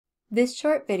This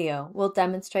short video will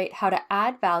demonstrate how to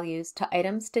add values to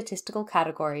item statistical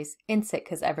categories in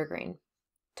Sitka's Evergreen.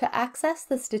 To access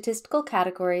the Statistical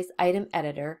Categories item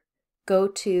editor, go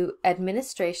to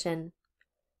Administration,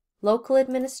 Local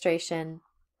Administration,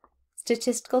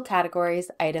 Statistical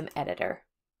Categories item editor.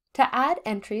 To add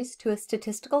entries to a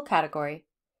statistical category,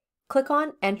 click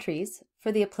on Entries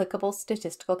for the applicable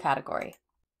statistical category.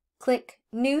 Click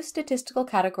New Statistical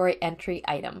Category Entry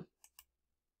Item.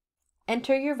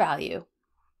 Enter your value.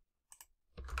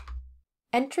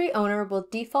 Entry owner will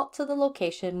default to the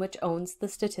location which owns the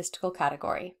statistical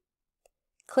category.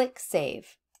 Click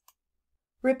Save.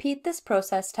 Repeat this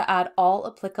process to add all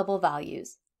applicable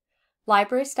values.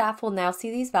 Library staff will now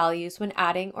see these values when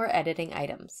adding or editing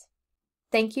items.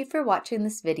 Thank you for watching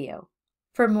this video.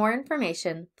 For more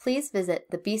information, please visit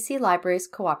the BC Libraries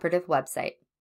Cooperative website.